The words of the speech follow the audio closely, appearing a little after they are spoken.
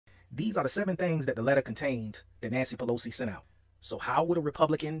These are the 7 things that the letter contained that Nancy Pelosi sent out. So how will the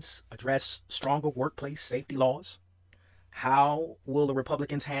Republicans address stronger workplace safety laws? How will the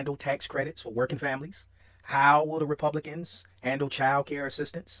Republicans handle tax credits for working families? How will the Republicans handle child care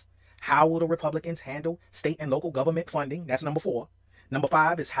assistance? How will the Republicans handle state and local government funding? That's number 4. Number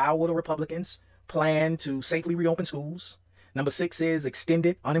 5 is how will the Republicans plan to safely reopen schools? Number 6 is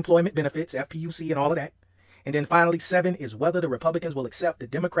extended unemployment benefits, FPUC, and all of that. And then finally, 7 is whether the Republicans will accept the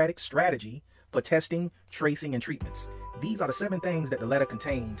Democratic strategy for testing, tracing, and treatments. These are the 7 things that the letter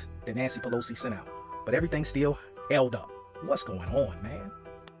contained that Nancy Pelosi sent out. But everything's still held up. What's going on, man?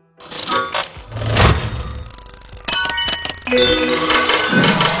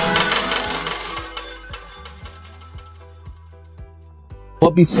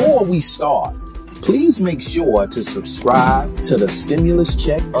 But before we start, please make sure to subscribe to the Stimulus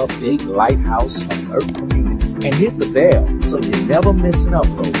Check Update Lighthouse Alert community and hit the bell so you never miss an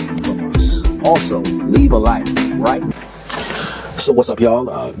upload from us. Also, leave a like right now. So what's up,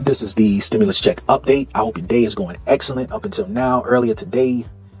 y'all? This is the Stimulus Check Update. I hope your day is going excellent up until now. Earlier today,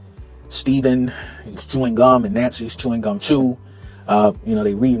 Stephen is chewing gum and Nancy's chewing gum too.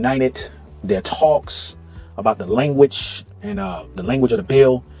 They reunited their talks about the language and the language of the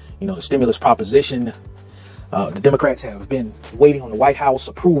bill. The stimulus proposition. The Democrats have been waiting on the White House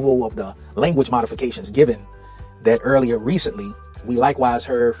approval of the language modifications, given that earlier recently, we likewise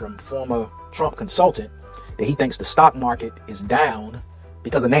heard from former Trump consultant that he thinks the stock market is down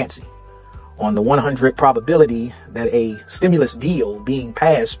because of Nancy. On the 100 probability that a stimulus deal being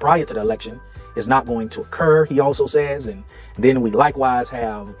passed prior to the election is not going to occur, he also says. And then we likewise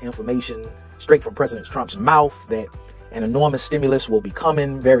have information straight from President Trump's mouth that an enormous stimulus will be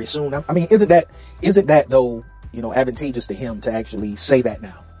coming very soon. I mean, isn't that though, advantageous to him to actually say that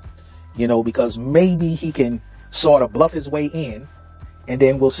now? Because maybe he can sort of bluff his way in, and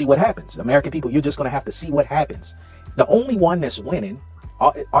then we'll see what happens. American people, you're just going to have to see what happens. The only one that's winning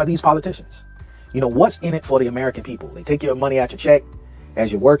are these politicians. What's in it for the American people? They take your money out your check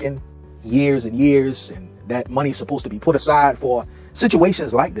as you're working years and years, and that money's supposed to be put aside for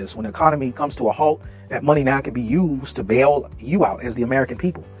situations like this. When the economy comes to a halt, that money now can be used to bail you out as the American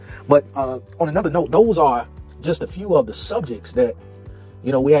people. But on another note, those are just a few of the subjects that,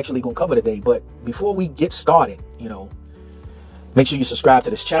 we actually gonna cover today. But before we get started, make sure you subscribe to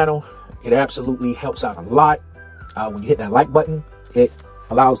this channel. It absolutely helps out a lot. When you hit that like button, it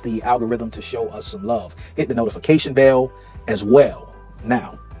allows the algorithm to show us some love. Hit the notification bell as well.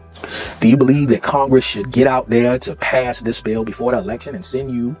 Now, do you believe that Congress should get out there to pass this bill before the election and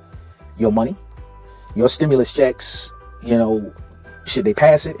send you your money, your stimulus checks? Should they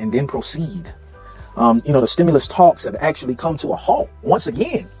pass it and then proceed? The stimulus talks have actually come to a halt once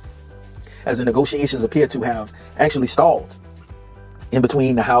again, as the negotiations appear to have actually stalled in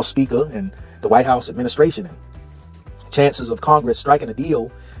between the House Speaker and the White House administration. And chances of Congress striking a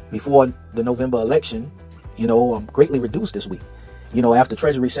deal before the November election, greatly reduced this week. After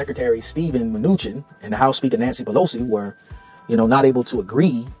Treasury Secretary Steven Mnuchin and the House Speaker Nancy Pelosi were, not able to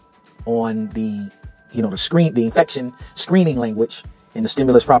agree on the infection screening language in the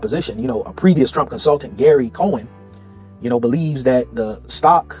stimulus proposition. A previous Trump consultant, Gary Cohen, believes that the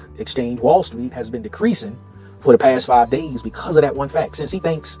stock exchange, Wall Street, has been decreasing for the past 5 days because of that one fact, since he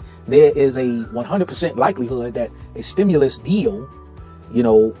thinks there is a 100% likelihood that a stimulus deal,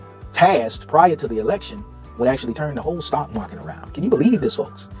 passed prior to the election would actually turn the whole stock market around. Can you believe this,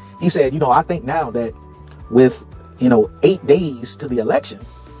 folks? He said, I think now that with, 8 days to the election,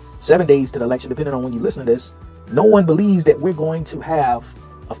 7 days to the election, depending on when you listen to this, no one believes that we're going to have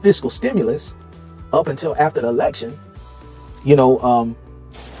a fiscal stimulus up until after the election,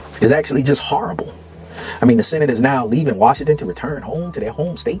 is actually just horrible. I mean, the Senate is now leaving Washington to return home to their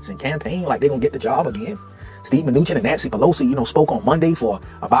home states and campaign like they're going to get the job again. Steve Mnuchin and Nancy Pelosi, spoke on Monday for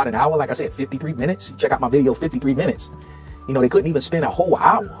about an hour. Like I said, 53 minutes. Check out my video, 53 minutes. They couldn't even spend a whole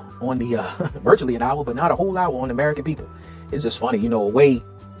hour on the, virtually an hour, but not a whole hour on the American people. It's just funny, a way,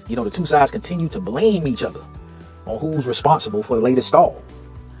 the two sides continue to blame each other on who's responsible for the latest stall.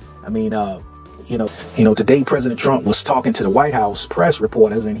 I mean, today President Trump was talking to the White House press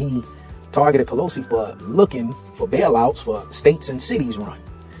reporters, and he targeted Pelosi for looking for bailouts for states and cities run.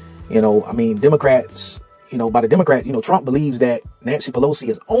 Democrats, by the Democrats, Trump believes that Nancy Pelosi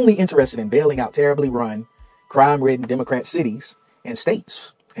is only interested in bailing out terribly run, crime-ridden Democrat cities and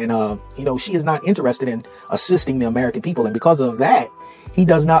states. And, she is not interested in assisting the American people. And because of that, he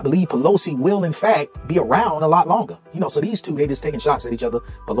does not believe Pelosi will, in fact, be around a lot longer. So these two, they just taking shots at each other,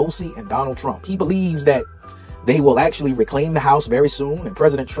 Pelosi and Donald Trump. He believes that they will actually reclaim the House very soon. And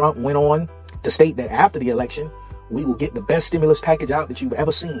President Trump went on to state that after the election, we will get the best stimulus package out that you've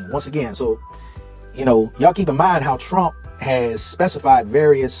ever seen once again. So, you know, y'all keep in mind how Trump has specified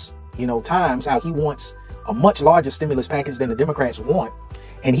various, you know, times how he wants a much larger stimulus package than the Democrats want.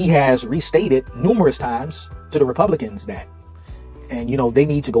 And he has restated numerous times to the Republicans that, and, you know, they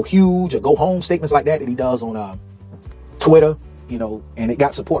need to go huge or go home, statements like that he does on Twitter, you know, and it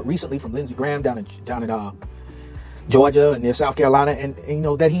got support recently from Lindsey Graham down in Georgia and near South Carolina. And, you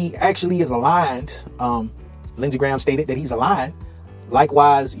know, that he actually is aligned. Lindsey Graham stated that he's aligned.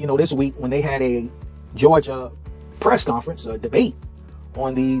 Likewise, you know, this week when they had a Georgia press conference, a debate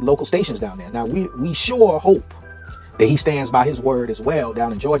on the local stations down there. Now, we sure hope that he stands by his word as well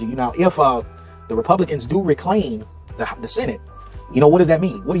down in Georgia. You know, if the Republicans do reclaim the Senate, you know, what does that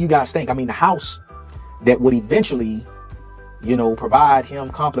mean? What do you guys think? I mean, the House that would eventually, you know, provide him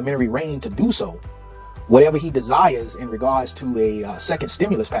complimentary reign to do so, whatever he desires in regards to a second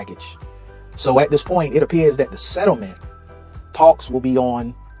stimulus package. So at this point, it appears that the settlement talks will be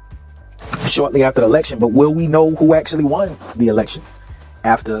on shortly after the election. But will we know who actually won the election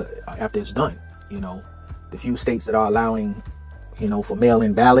after it's done? You know, the few states that are allowing, you know, for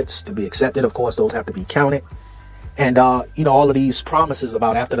mail-in ballots to be accepted, of course, those have to be counted. And, you know, all of these promises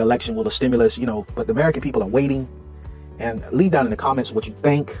about after the election will the stimulus, you know, but the American people are waiting. And leave down in the comments what you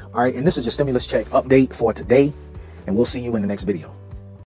think. All right. And this is your stimulus check update for today. And we'll see you in the next video.